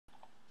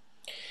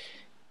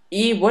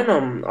Y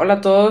bueno, hola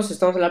a todos,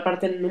 estamos en la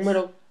parte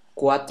número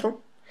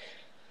 4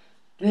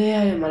 de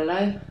I Am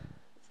Alive.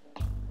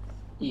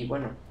 Y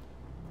bueno,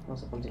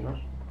 vamos a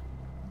continuar.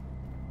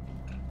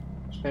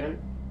 Esperen.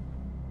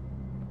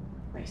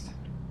 Ahí está.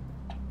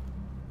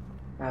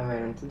 A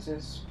ver,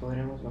 entonces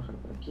podremos bajar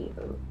por aquí.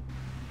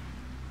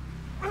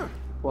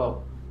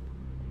 Wow.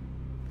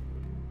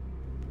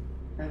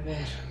 A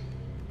ver.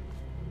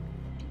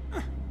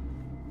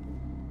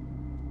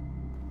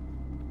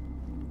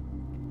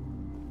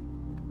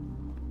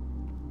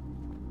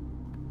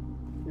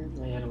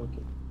 Hay algo aquí.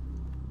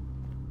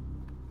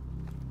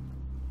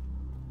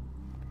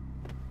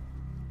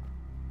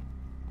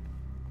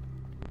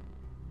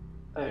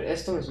 A ver,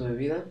 esto me sube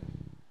vida.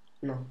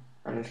 No,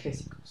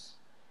 analgésicos.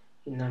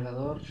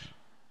 Inhalador.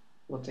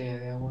 Botella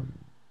de agua.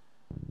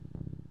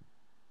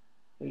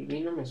 El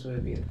vino me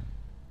sube vida.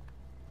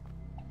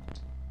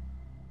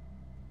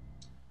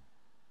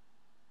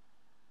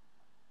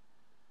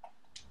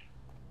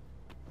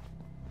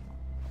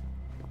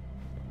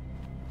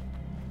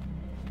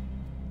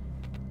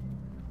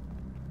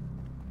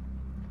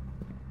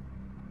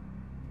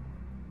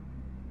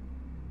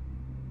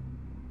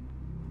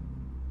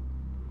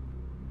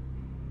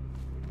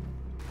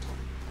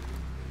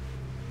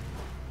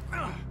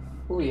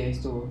 Uy, ahí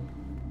estuvo.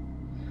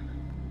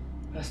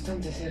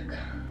 Bastante cerca.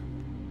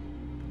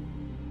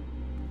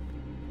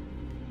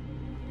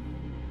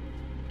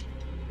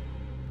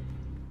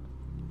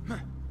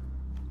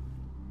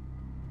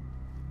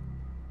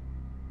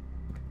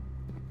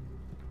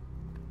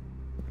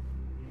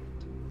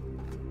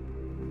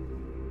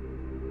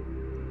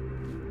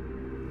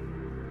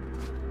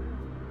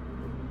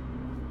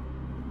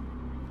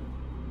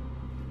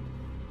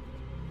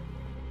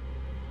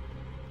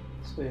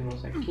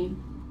 Subimos aquí.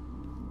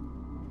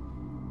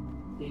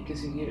 Y hay que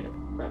seguir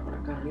para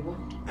acá arriba.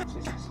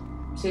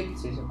 Sí,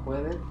 se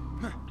puede.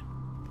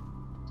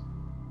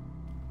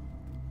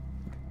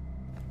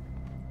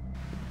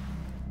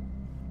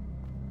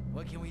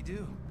 What can we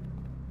do?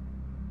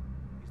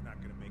 He's not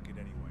gonna make it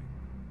anyway.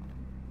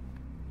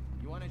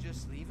 You want to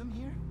just leave him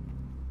here?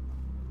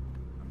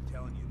 I'm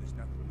telling you, there's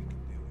nothing we can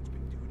do. It's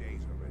been 2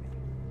 days already.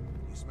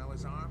 You smell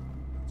his arm?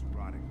 It's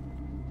rotting.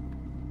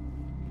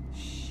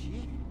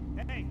 Shit.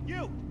 Hey,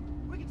 you!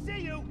 We can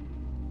see you!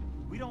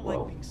 We don't Whoa.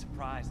 like being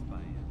surprised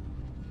by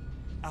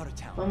out of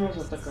town. Vamos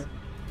a atacar.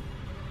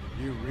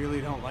 You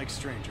really don't like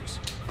strangers.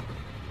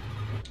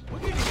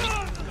 What did you do?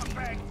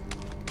 Bang!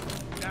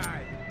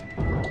 Die.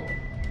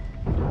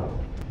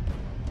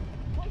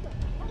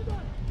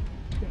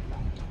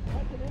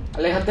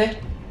 Aléjate.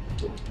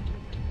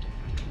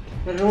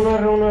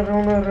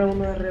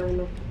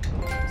 R1.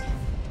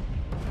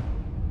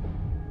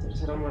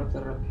 Tercera muerte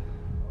rápida.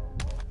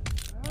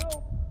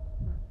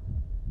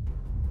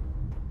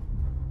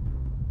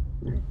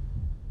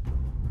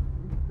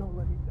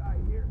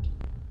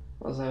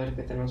 Vamos a ver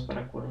qué tenemos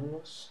para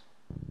curarnos.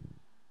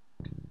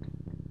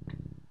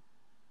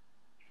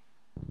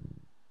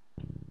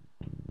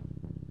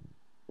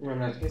 Un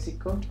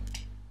analgésico.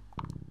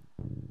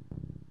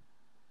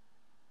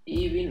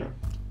 Y vino.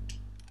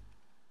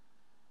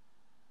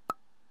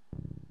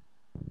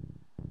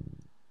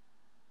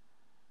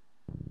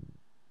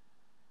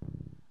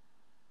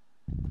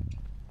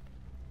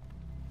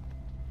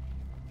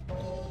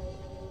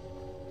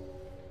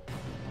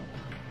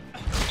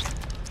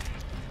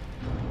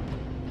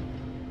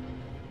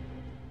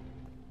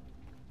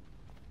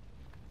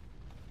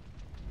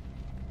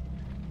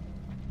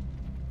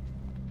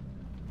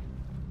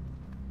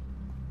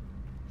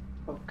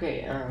 Ok,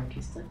 aquí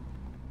está.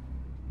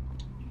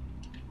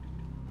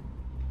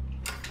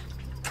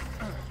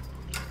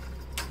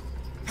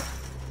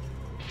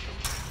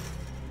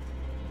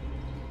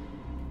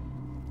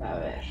 A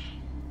ver.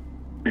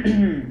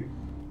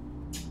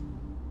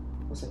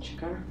 Vamos a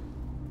checar.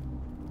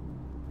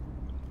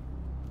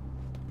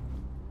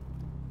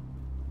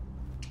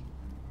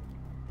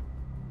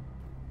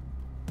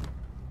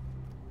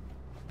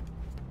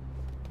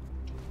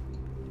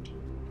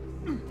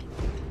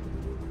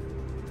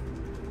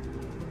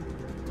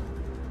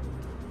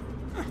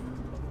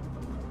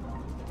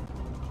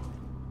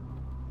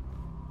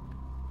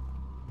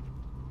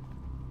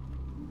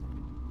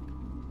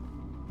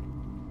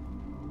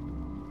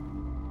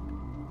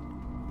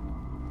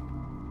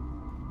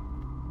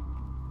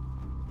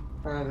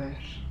 A ver,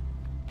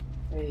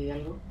 ¿hay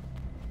algo?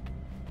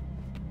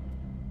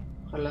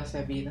 Ojalá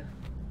sea vida.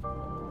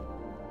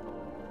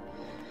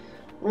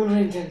 Un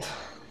reintento.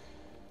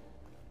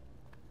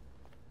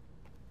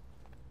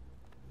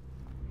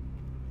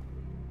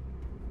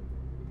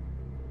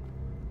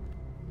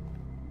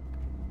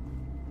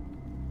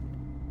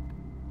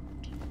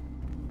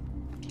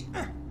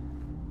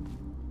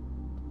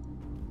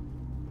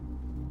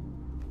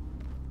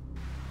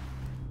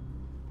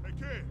 Hey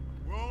kid,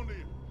 we're on to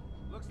you.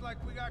 Looks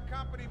like we got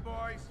company,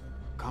 boys.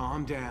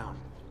 Calm down.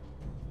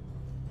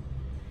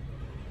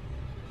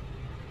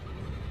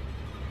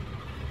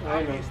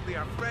 Ay, no. Obviously,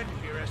 our friend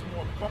here has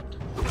more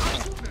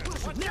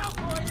Watch out,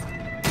 boys!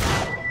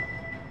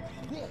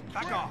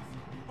 Back off.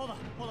 Hold up.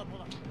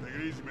 Take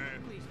it easy,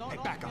 man. Please, don't Hey,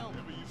 back kill up.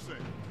 me. Whatever you say.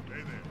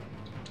 Hey there.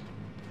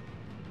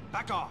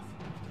 Back off.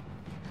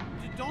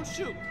 Don't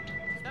shoot.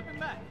 Stepping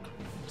back.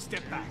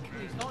 Step back.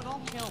 Please,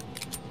 don't kill me.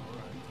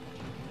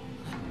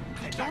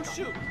 Hey, Don't back up.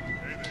 shoot.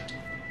 Hey there.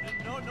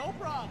 No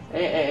problem.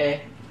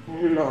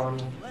 No, no.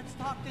 Let's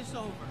talk this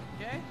over,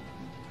 okay?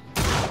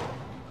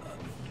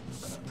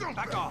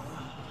 Back off.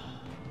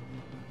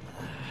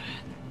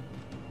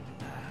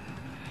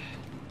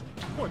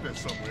 Point that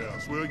somewhere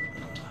else, will you?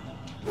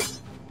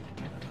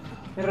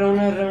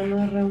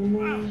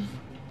 R1.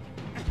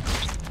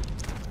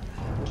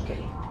 Ok.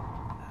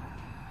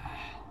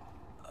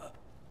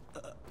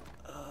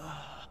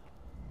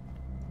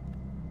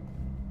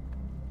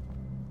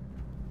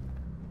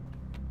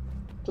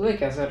 Tuve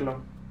que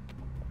hacerlo.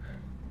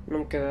 No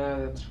me quedaba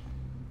de otro.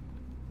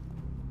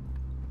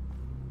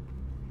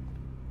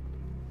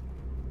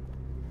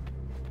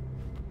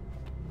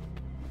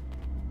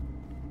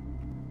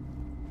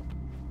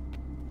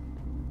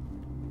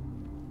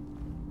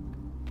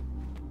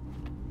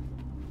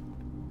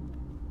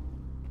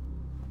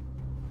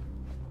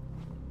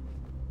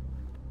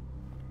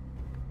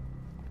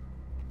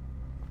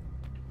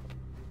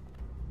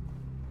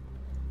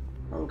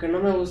 Aunque no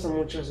me gusta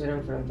mucho hacer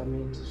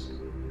enfrentamientos.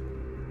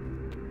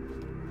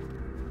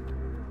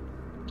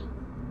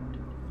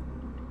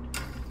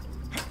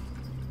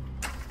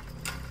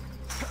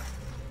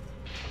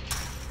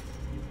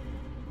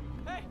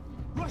 Hey,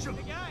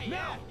 the guy,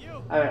 yeah,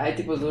 you. A ver, hay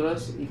tipos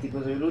duros y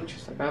tipos de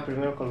luchos. Acaba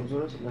primero con los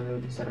duros y luego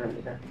se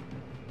rendirá.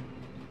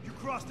 You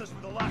crossed us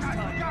for the last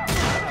time.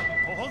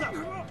 Oh, hold up.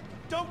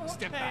 Don't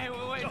step back. Hey,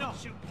 wait, no.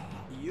 Shoot.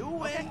 You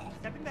win.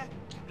 Stepping back.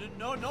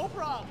 No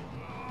problem.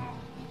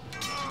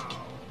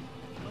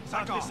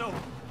 Let's talk this over.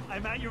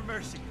 I'm at your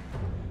mercy.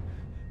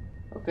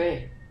 Ok.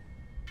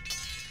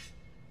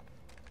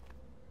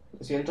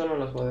 Lo siento, no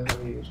los puedo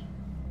dejar vivir.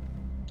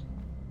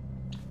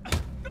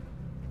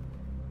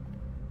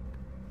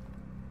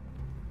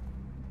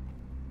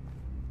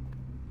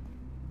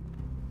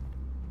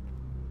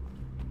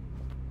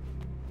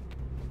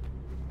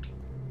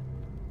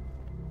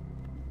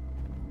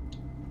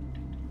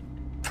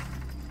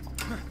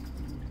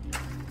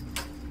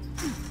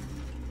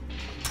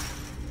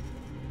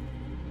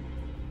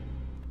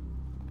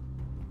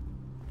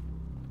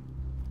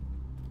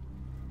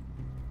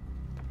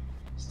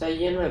 Está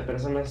lleno de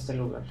personas este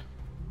lugar.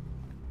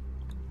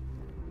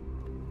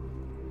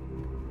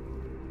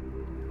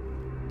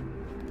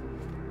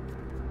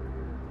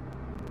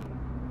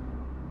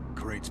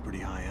 Crate's pretty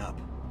high up.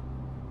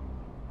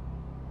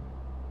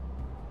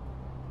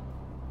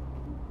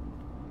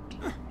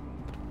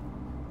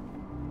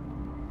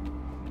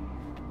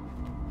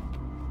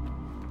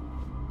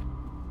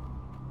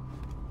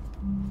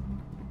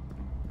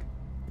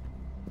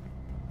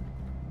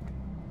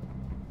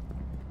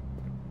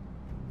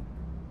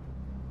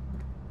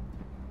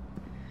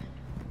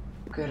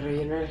 Que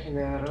rellena el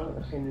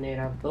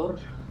generador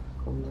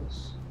con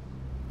 2.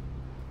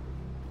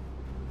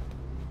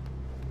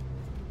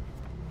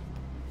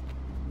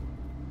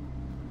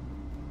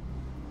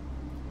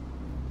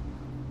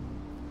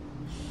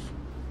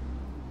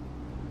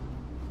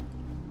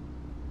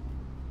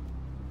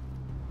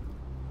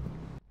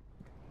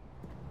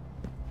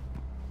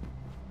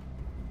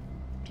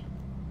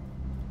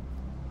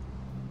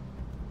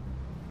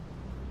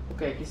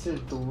 Ok, aquí está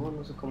el tubo,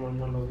 no sé cómo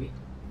no lo vi.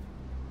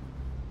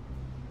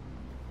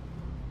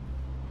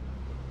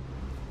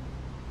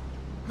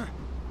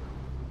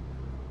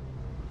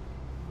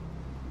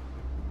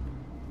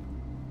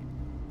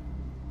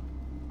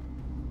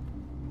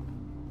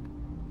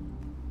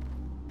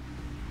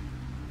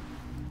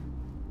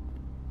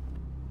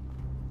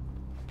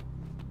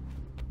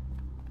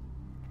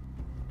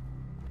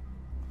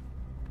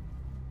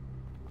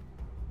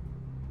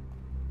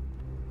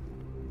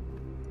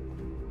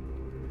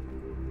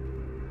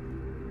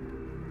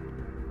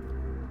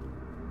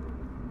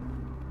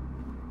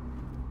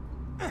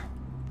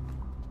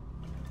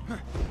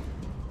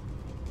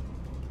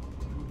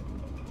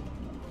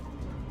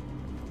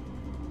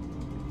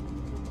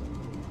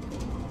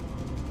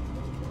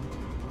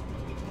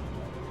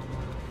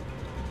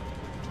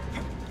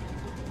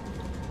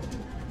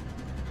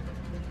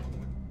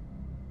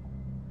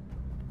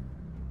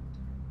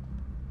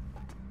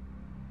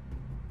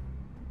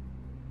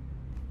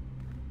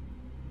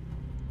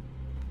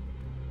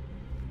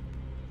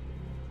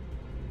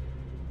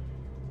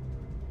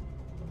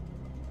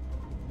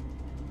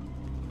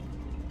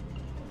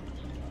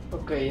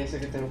 Ok, ya sé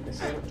qué tengo que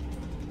hacer.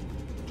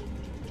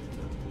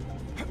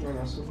 No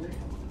la sube.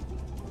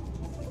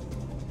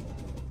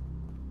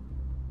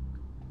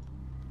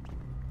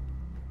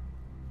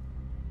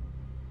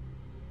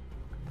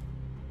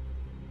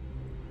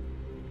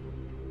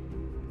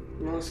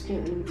 No, es que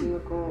no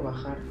entiendo cómo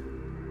bajar.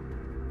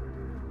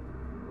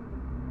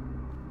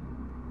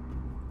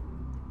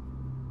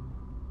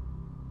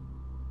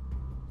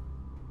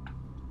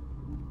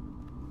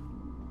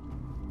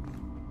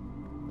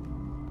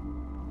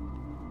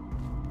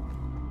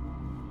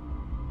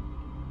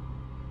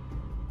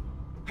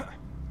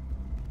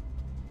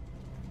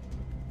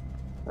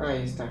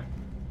 Ahí está.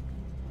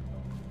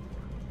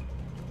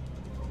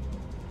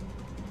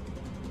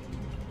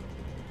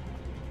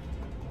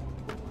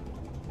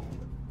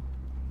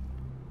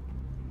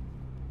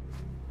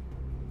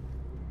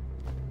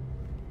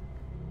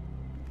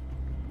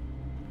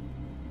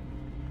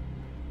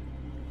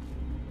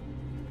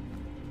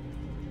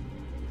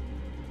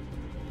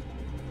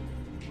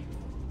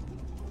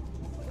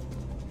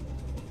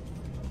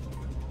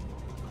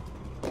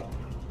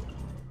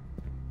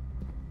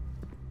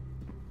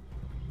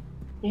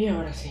 Y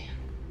ahora sí.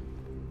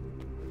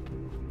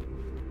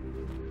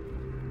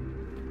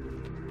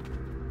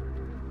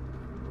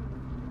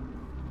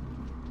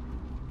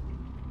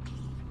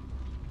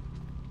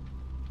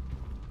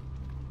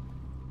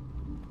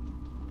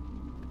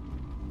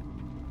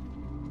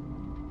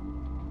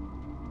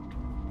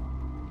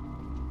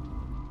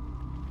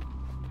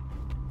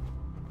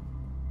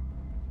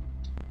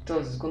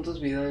 Entonces, ¿cuántos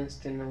bidones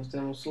tenemos?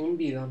 Tenemos un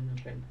bidón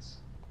apenas.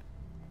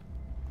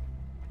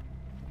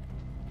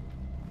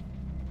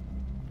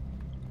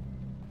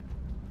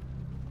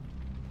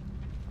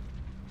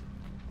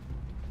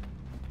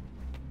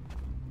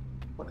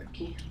 Por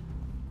aquí.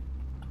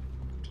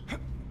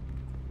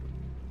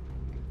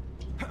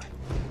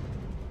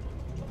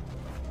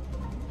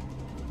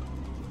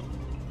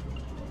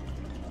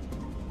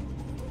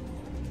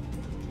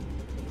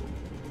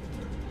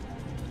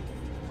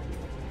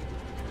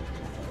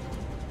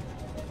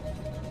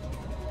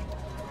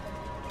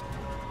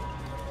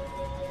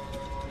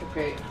 Ok.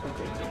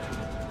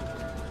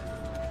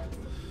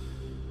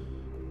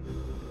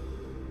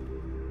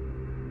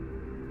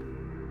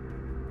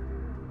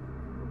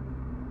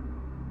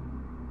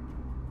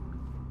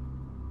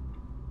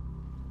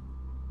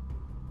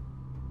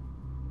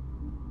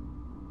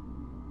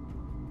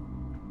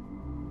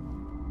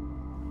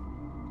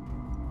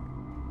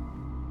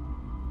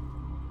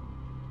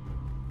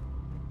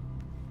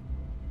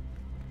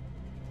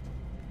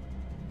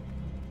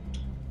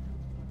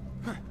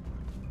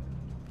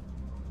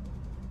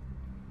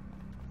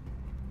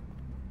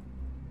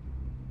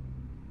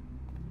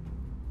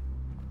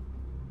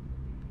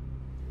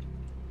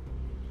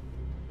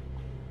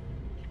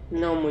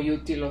 No muy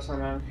útil los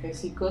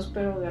analgésicos,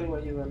 pero de algo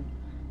ayudan.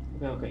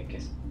 Ok, ¿qué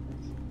es?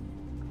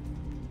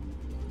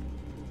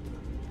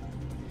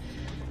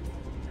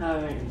 A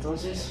ver,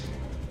 entonces...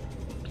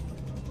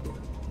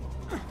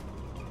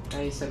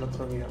 Ahí está el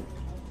otro video.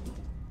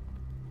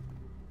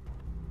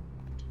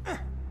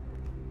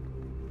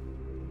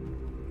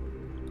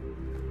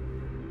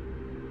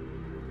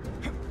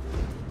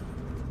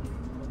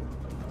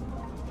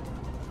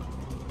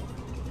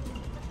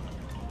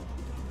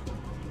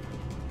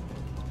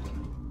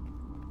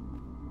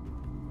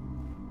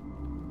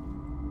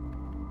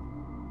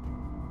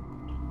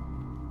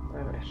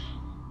 A ver.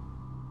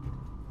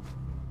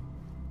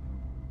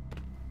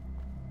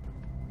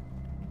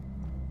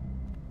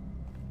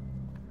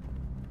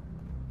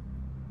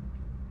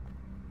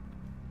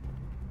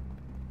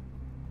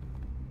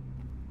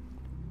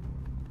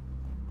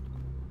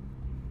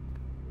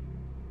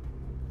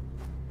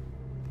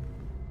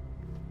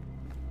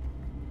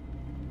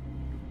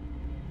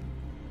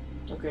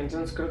 Ok,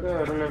 entonces creo que va a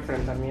haber un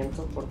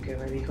enfrentamiento porque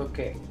me dijo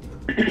que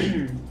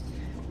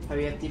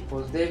había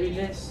tipos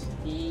débiles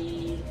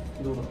y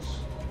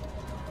duros.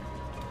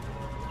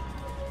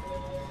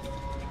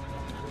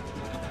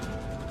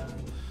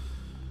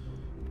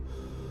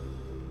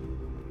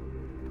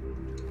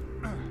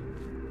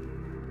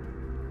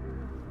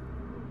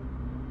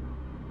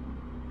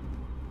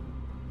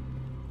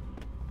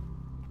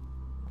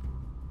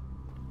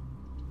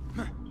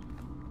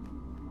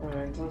 A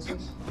ver,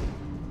 entonces...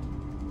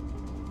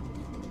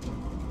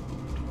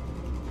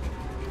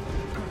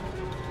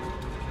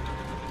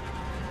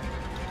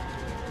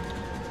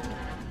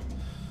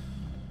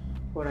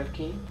 Por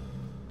aquí.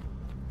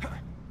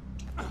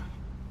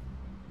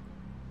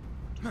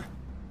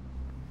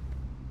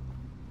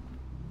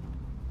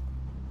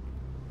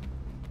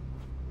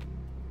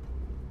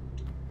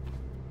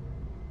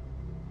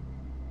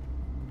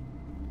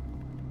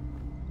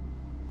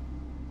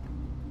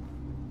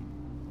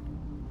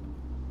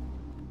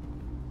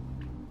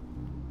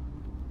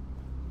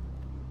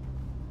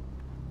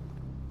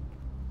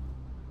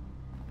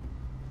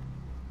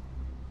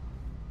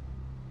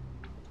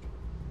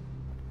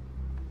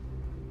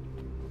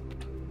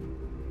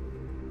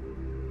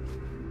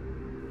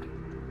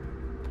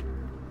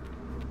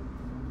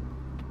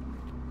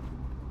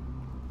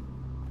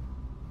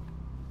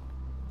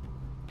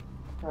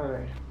 A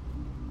ver.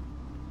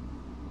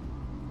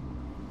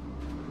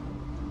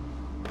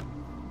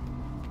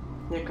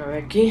 Ya acabé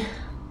aquí.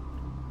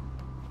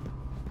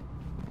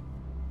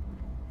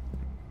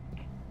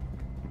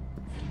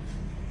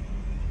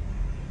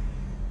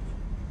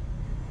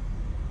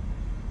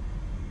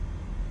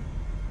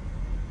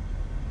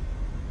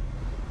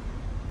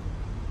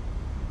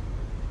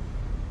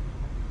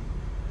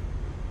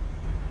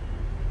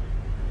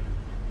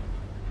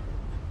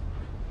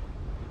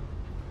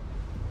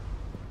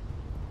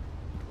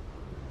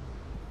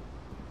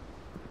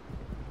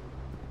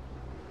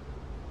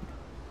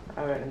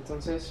 A ver,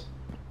 entonces,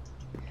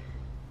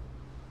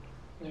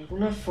 de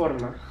alguna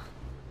forma,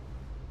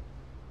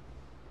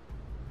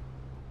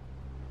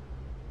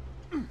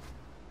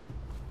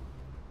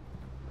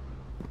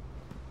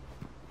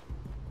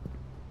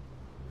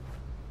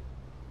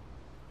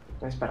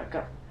 es para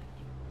acá.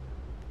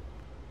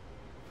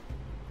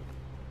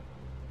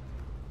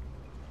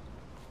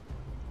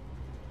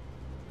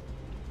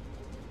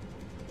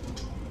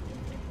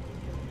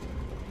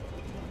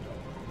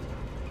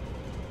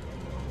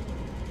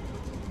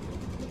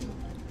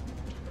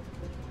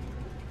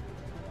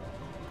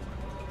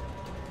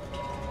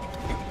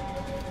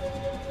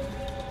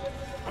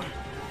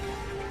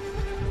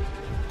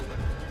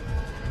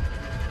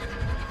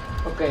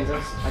 Ok,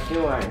 entonces aquí me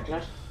voy a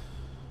anclar.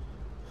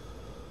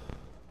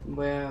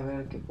 Voy a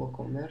ver qué puedo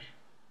comer.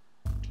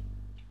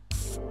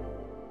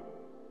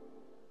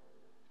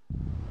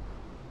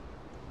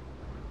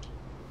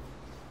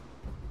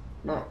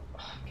 No,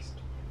 qué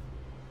estúpido.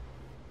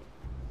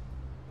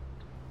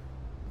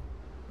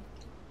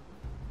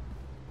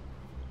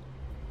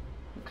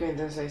 Ok,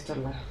 entonces ahí está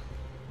la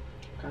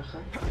caja.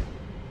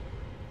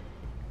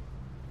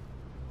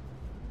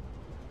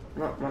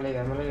 No, mala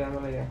idea, mala idea,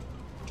 mala idea.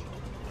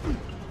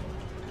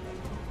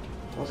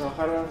 Vamos a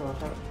bajar, vamos a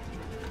bajar.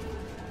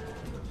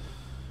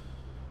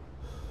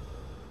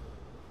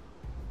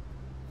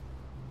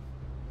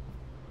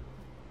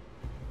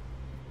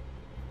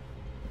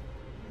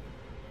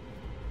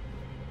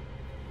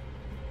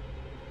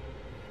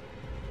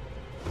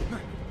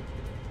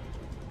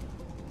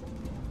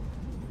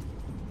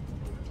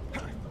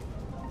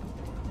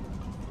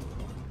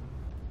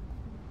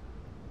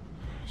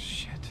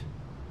 Shit.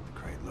 The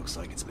crate looks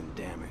like it's been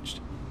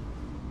damaged.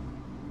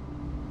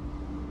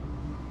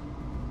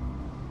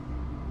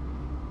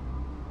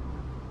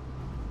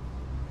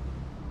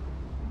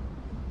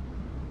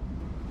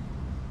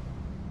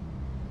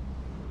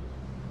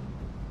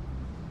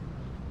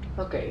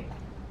 Ok.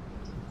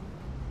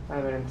 A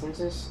ver,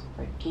 entonces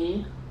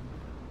aquí.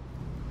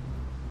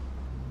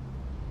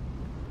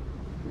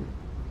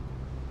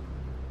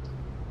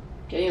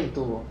 Aquí hay un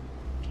tubo.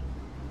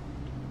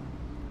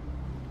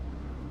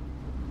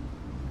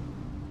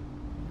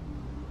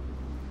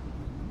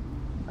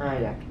 Ah,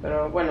 ya.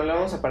 Pero bueno, le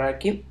vamos a parar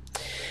aquí.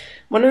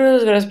 Bueno,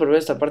 amigos, gracias por ver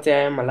esta parte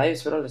de Malay.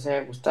 Espero les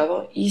haya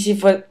gustado. Y si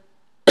fue...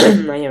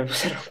 Ay, ya me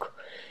puse loco.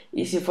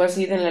 Y si fue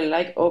así, denle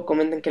like o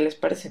comenten qué les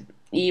parece.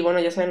 Y bueno,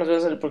 ya saben, nos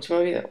vemos en el próximo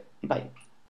video. Bye.